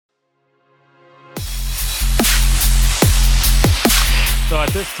So at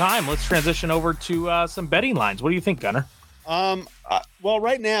this time, let's transition over to some betting lines. What do you think, Gunnar? Well,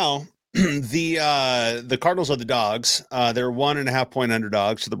 right now, the Cardinals are the dogs. They're 1.5-point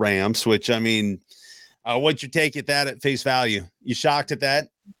underdogs to the Rams, which, I mean, what'd you take at face value? You shocked at that?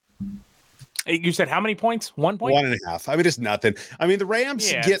 You said how many points? 1 point? 1.5. I mean, it's nothing. I mean, the Rams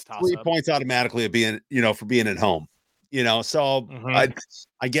get 3 points automatically of being, for being at home. So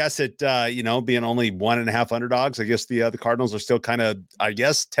I guess it, being only 1.5 underdogs, I guess the Cardinals are still kind of, I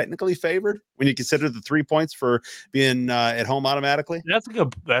guess, technically favored when you consider the 3 points for being at home automatically. That's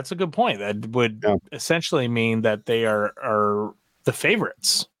a good point. That would essentially mean that they are the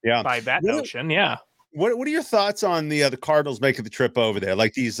favorites. Yeah. By that notion. Yeah. What are your thoughts on the Cardinals making the trip over there?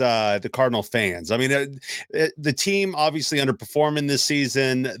 Like these the Cardinal fans. I mean, the team obviously underperforming this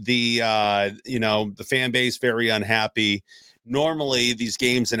season. The fan base very unhappy. Normally, these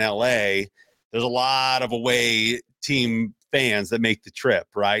games in LA, there's a lot of away team fans that make the trip,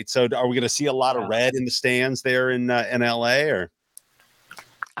 right? So, are we going to see a lot of red in the stands there in LA? Or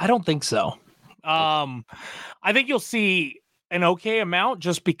I don't think so. I think you'll see an okay amount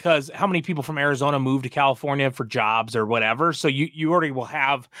just because how many people from Arizona move to California for jobs or whatever. So you already will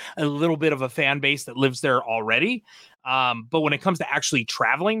have a little bit of a fan base that lives there already. But when it comes to actually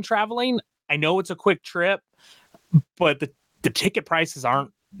traveling, I know it's a quick trip, but the ticket prices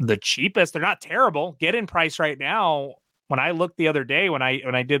aren't the cheapest. They're not terrible. Get-in price right now. When I looked the other day, when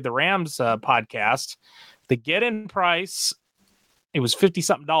I did the Rams podcast, the get-in price, it was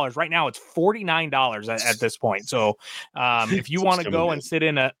 $50-something. Right now, it's $49 at this point. So, if you want to go and sit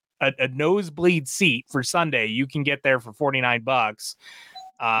in a nosebleed seat for Sunday, you can get there for $49.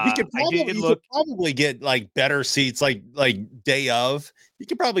 You could probably get like better seats, like day of. You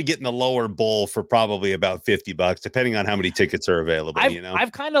could probably get in the lower bowl for probably about $50, depending on how many tickets are available.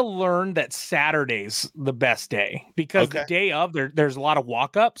 I've kind of learned that Saturday's the best day because the day of there's a lot of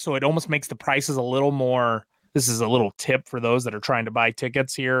walk up, so it almost makes the prices a little more. This is a little tip for those that are trying to buy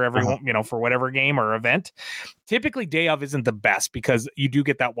tickets here, for whatever game or event. Typically, day of isn't the best because you do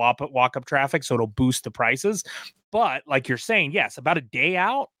get that walk up traffic, so it'll boost the prices. But like you're saying, yes, about a day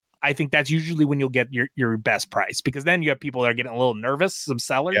out, I think that's usually when you'll get your best price because then you have people that are getting a little nervous, some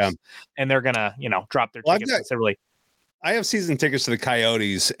sellers, and they're gonna drop their tickets considerably. I have season tickets to the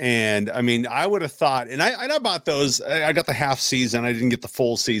Coyotes, and I mean, I would have thought, and I bought those. I got the half season. I didn't get the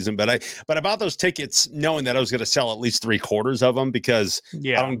full season, but I bought those tickets knowing that I was going to sell at least 3/4 of them because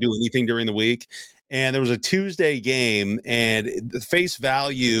I don't do anything during the week. And there was a Tuesday game, and the face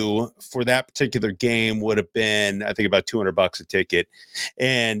value for that particular game would have been, I think, about $200 a ticket.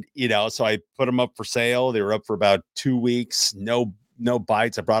 And so I put them up for sale. They were up for about 2 weeks. No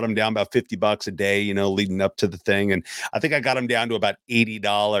bites. I brought them down about $50 a day, leading up to the thing. And I think I got them down to about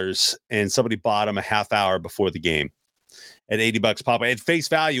 $80, and somebody bought them a half hour before the game at $80 pop. At face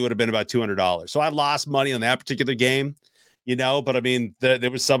value, would have been about $200. So I lost money on that particular game, but I mean,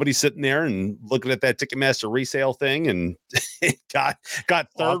 there was somebody sitting there and looking at that Ticketmaster resale thing and got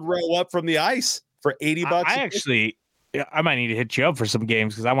third row up from the ice for $80. I might need to hit you up for some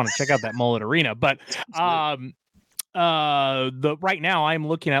games because I want to check out that Mullet Arena. But right now I'm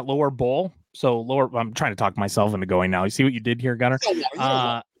looking at lower bowl. So I'm trying to talk myself into going now. You see what you did here, Gunnar?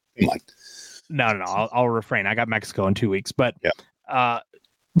 No, I'll refrain. I got Mexico in 2 weeks, but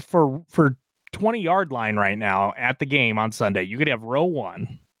for 20-yard line right now at the game on Sunday, you could have row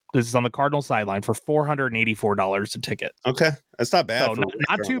 1. This is on the Cardinal sideline for $484 a ticket. Okay, that's not bad. So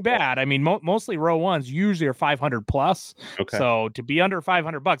not too bad. I mean, mostly row 1s usually are 500 plus. Okay, so to be under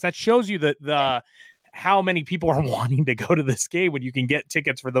 $500, that shows you the how many people are wanting to go to this game when you can get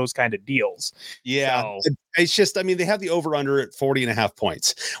tickets for those kind of deals. Yeah. So, it's just, I mean, they have the over under at 40.5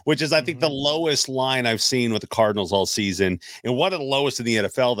 points, which is, I think, the lowest line I've seen with the Cardinals all season. And one of the lowest in the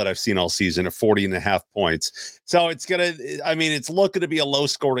NFL that I've seen all season at 40.5 points. So it's it's looking to be a low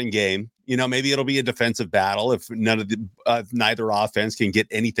scoring game. Maybe it'll be a defensive battle if neither offense can get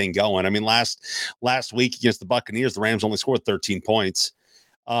anything going. I mean, last week against the Buccaneers, the Rams only scored 13 points.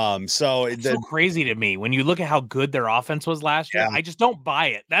 It's so crazy to me when you look at how good their offense was last year. I just don't buy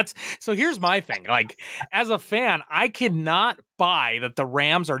it. So here's my thing. Like, as a fan, I cannot buy that the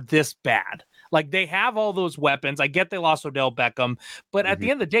Rams are this bad. Like, they have all those weapons. I get they lost Odell Beckham, but at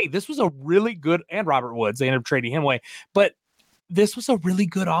the end of the day, this was a really good, and Robert Woods, they ended up trading him away, but this was a really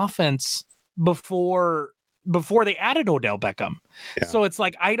good offense before they added Odell Beckham. Yeah. So it's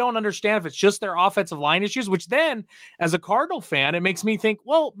like, I don't understand if it's just their offensive line issues, which then as a Cardinal fan, it makes me think,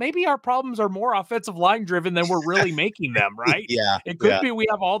 well, maybe our problems are more offensive line driven than we're really making them, right? It could be we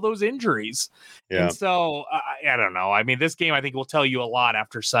have all those injuries. Yeah. And so I don't know. I mean, this game, I think, will tell you a lot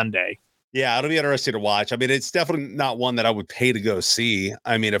after Sunday. Yeah, it'll be interesting to watch. I mean, it's definitely not one that I would pay to go see.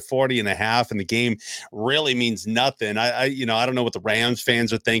 I mean, at 40.5 and the game really means nothing. I don't know what the Rams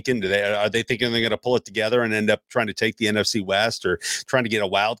fans are thinking. Are they thinking they're going to pull it together and end up trying to take the NFC West or trying to get a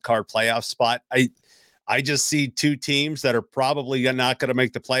wild card playoff spot? I just see two teams that are probably not going to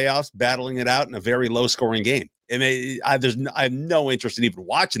make the playoffs battling it out in a very low scoring game. I have no interest in even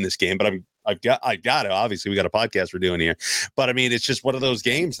watching this game, but I've got to. Obviously, we got a podcast we're doing here, but I mean, it's just one of those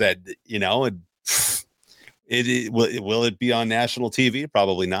games that will it be on national TV?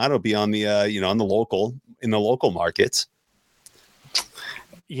 Probably not. It'll be on the in the local markets.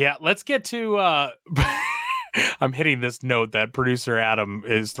 Yeah, let's get to. I'm hitting this note that producer Adam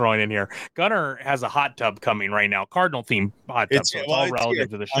is throwing in here. Gunner has a hot tub coming right now, Cardinal themed hot tub. So it's all relative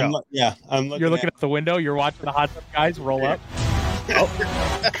to the show. You're looking at the window. You're watching the hot tub, guys. Roll up.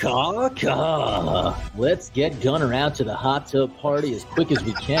 Let's get Gunner out to the hot tub party as quick as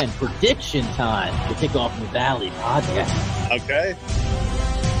we can. Prediction time to kick off the Valley podcast. Okay.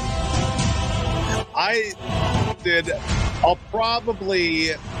 I'll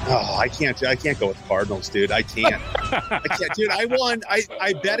probably. Oh, I can't go with the Cardinals, dude. I can't, dude.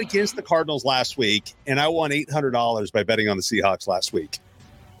 I bet against the Cardinals last week, and I won $800 by betting on the Seahawks last week.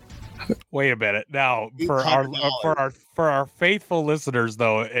 Wait a minute. Now, for our faithful listeners,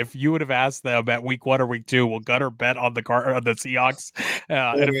 though, if you would have asked them at week 1 or week 2, will Gunner bet on the Seahawks in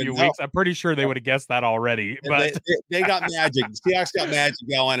a few weeks? I'm pretty sure they would have guessed that already. But they got magic. The Seahawks got magic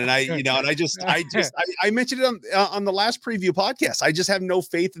going, and I mentioned it on the last preview podcast. I just have no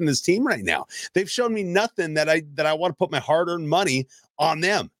faith in this team right now. They've shown me nothing that I want to put my hard-earned money on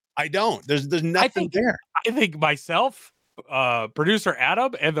them. I don't. There's nothing there. I think myself, producer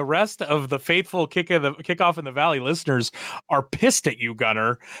Adam, and the rest of the faithful kickoff in the Valley listeners are pissed at you,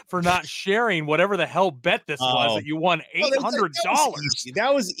 Gunner, for not sharing whatever the hell bet this was that you won $800.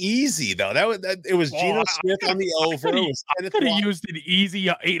 That was easy though. It was Geno Smith on the over. I could have used an easy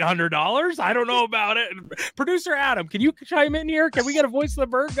 $800. I don't know about it. Producer Adam, can you chime in here? Can we get a voice of the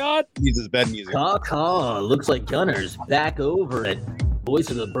bird god? Needs his bed music. Looks like Gunner's back over at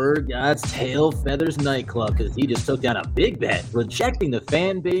Voice of the Bird God's Tail Feathers nightclub because he just took down a big bet, rejecting the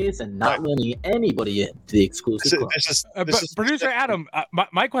fan base and not letting anybody in to the exclusive club. Producer Adam,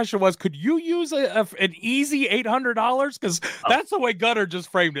 my question was, could you use an easy $800? Because that's the way Gunner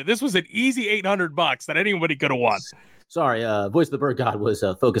just framed it. This was an easy $800 that anybody could have won. Sorry, Voice of the Bird God was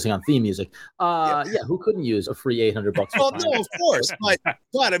focusing on theme music. Who couldn't use a free $800? Well, no, of course,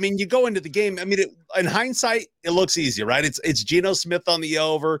 but I mean, you go into the game. I mean, in hindsight, it looks easy, right? It's Geno Smith on the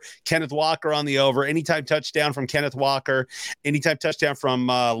over, Kenneth Walker on the over, anytime touchdown from Kenneth Walker, anytime touchdown from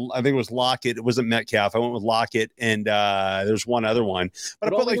I think it was Lockett. It wasn't Metcalf. I went with Lockett, and there's one other one.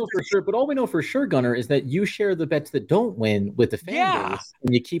 But all we know for sure, Gunner, is that you share the bets that don't win with the fan base,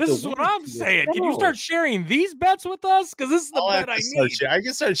 and you keep. This is what I'm saying. Can you start sharing these bets with us? Because this is the bet I need. I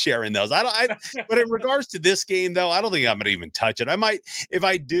can start sharing those. But in regards to this game, though, I don't think I'm going to even touch it. I might, if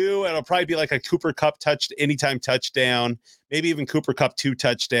I do, it'll probably be like a Cooper Kupp anytime touchdown, maybe even Cooper Kupp 2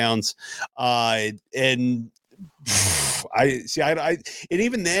 touchdowns. And and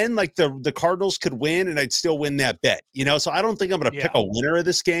even then, like the Cardinals could win, and I'd still win that bet. So I don't think I'm going to pick a winner of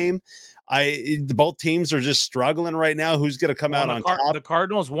this game. Both teams are just struggling right now. Who's going to come out on top? The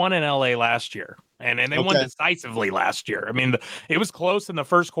Cardinals won in LA last year, and they won decisively last year. I mean, it was close in the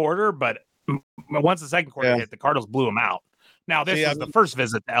first quarter, but once the second quarter hit, the Cardinals blew them out. Now, this is the first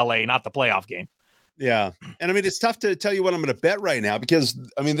visit to LA, not the playoff game. Yeah. And I mean, it's tough to tell you what I'm going to bet right now because,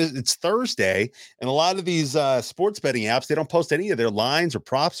 I mean, it's Thursday, and a lot of these sports betting apps, they don't post any of their lines or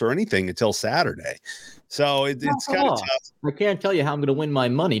props or anything until Saturday. So it's kind of tough. I can't tell you how I'm going to win my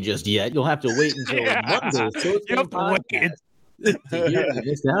money just yet. You'll have to wait until Monday. So you have to wait.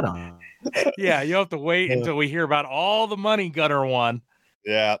 Yeah, you have to wait until we hear about all the money Gunner won.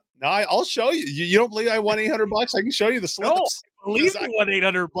 Yeah. No, I'll show you. You don't believe I won $800? I can show you the slips. No, believe me, won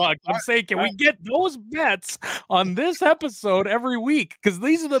 $800. I'm saying, can we get those bets on this episode every week? Because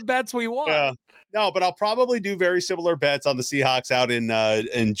these are the bets we want. Yeah. No, but I'll probably do very similar bets on the Seahawks out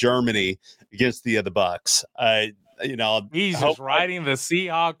in Germany against the Bucks. He's just riding the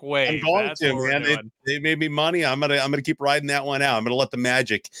Seahawk wave. I'm going to, man. They made me money. I'm gonna keep riding that one out. I'm gonna let the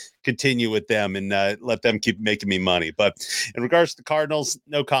magic continue with them and let them keep making me money. But in regards to the Cardinals,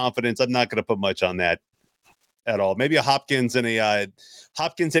 no confidence. I'm not gonna put much on that at all. Maybe a Hopkins and a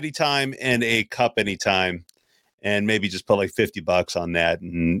Hopkins anytime and a Cup anytime, and maybe just put like $50 on that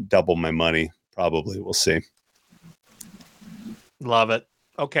and double my money. Probably. We'll see. Love it.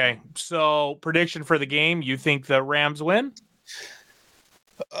 Okay, so prediction for the game. You think the Rams win?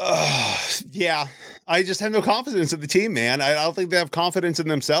 Yeah, I just have no confidence in the team, man. I don't think they have confidence in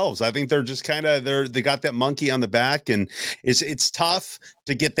themselves. I think they're just kind of they got that monkey on the back, and it's tough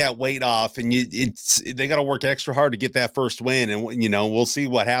to get that weight off, and they got to work extra hard to get that first win, and we'll see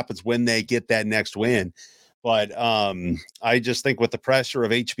what happens when they get that next win. But I just think with the pressure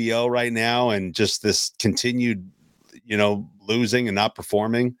of HBO right now and just this continued, losing and not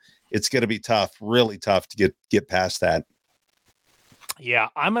performing, it's going to be tough, really tough to get past that. Yeah,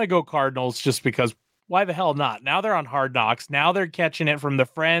 I'm going to go Cardinals just because why the hell not? Now they're on Hard Knocks. Now they're catching it from their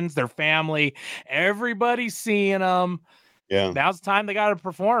friends, their family. Everybody's seeing them. Yeah. Now's the time they got to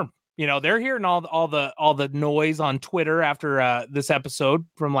perform. They're hearing all the noise on Twitter after this episode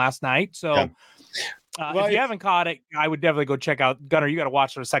from last night. So if you haven't caught it, I would definitely go check out Gunner. You got to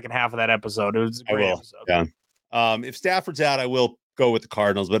watch the second half of that episode. It was a great episode. Yeah. If Stafford's out, I will go with the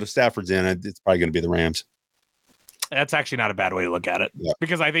Cardinals, but if Stafford's in, it's probably going to be the Rams. That's actually not a bad way to look at it,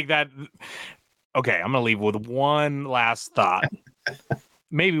 because I think that, okay, I'm going to leave with one last thought.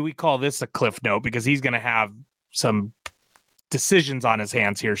 Maybe we call this a cliff note because he's going to have some decisions on his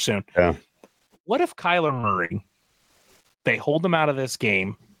hands here soon. Yeah. What if Kyler Murray, they hold him out of this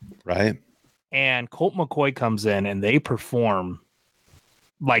game, right? And Colt McCoy comes in and they perform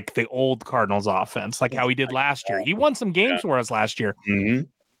like the old Cardinals offense, like how he did last year. He won some games for us last year. Mm-hmm.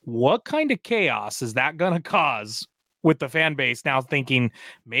 What kind of chaos is that going to cause with the fan base now thinking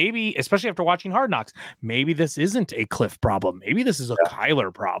maybe, especially after watching Hard Knocks, maybe this isn't a Cliff problem. Maybe this is a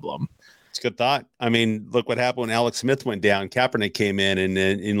Kyler problem. It's a good thought. I mean, look what happened when Alex Smith went down. Kaepernick came in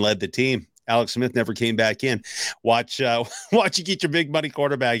and led the team. Alex Smith never came back in. Watch you get your big money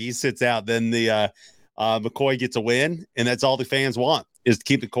quarterback. He sits out. Then the McCoy gets a win, and that's all the fans want is to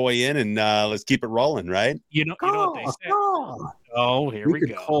keep McCoy in and let's keep it rolling, right? You know what they say. Oh, here we could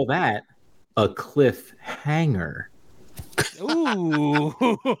go. Call that a cliffhanger. Ooh.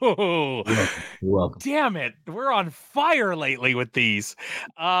 You're welcome. Damn it. We're on fire lately with these.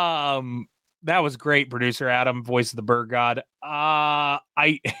 That was great, producer Adam, voice of the bird god. I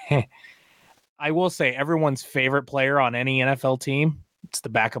will say everyone's favorite player on any NFL team, it's the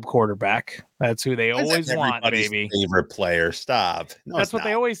backup quarterback. That's who they always want, baby. Favorite player. Stop. No, that's what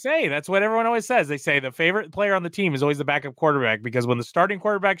they always say. That's what everyone always says. They say the favorite player on the team is always the backup quarterback because when the starting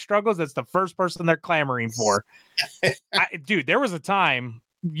quarterback struggles, that's the first person they're clamoring for. Dude, there was a time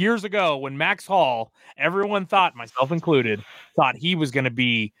years ago when Max Hall, everyone thought, myself included, thought he was going to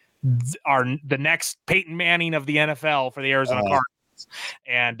be the next Peyton Manning of the NFL for the Arizona Cardinals.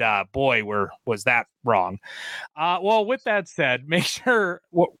 And boy, was that wrong. Well, with that said, make sure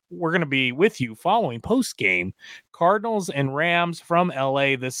we're going to be with you following post game Cardinals and Rams from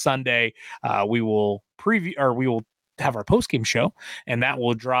LA this Sunday. We will have our post game show, and that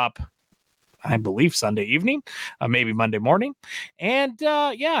will drop, I believe, Sunday evening, maybe Monday morning. And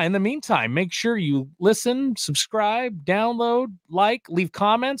in the meantime, make sure you listen, subscribe, download, leave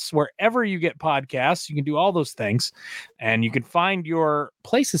comments wherever you get podcasts. You can do all those things. And you can find your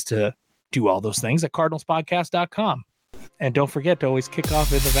places to do all those things at cardinalspodcast.com. And don't forget to always kick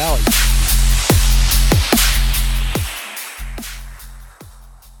off in the valley.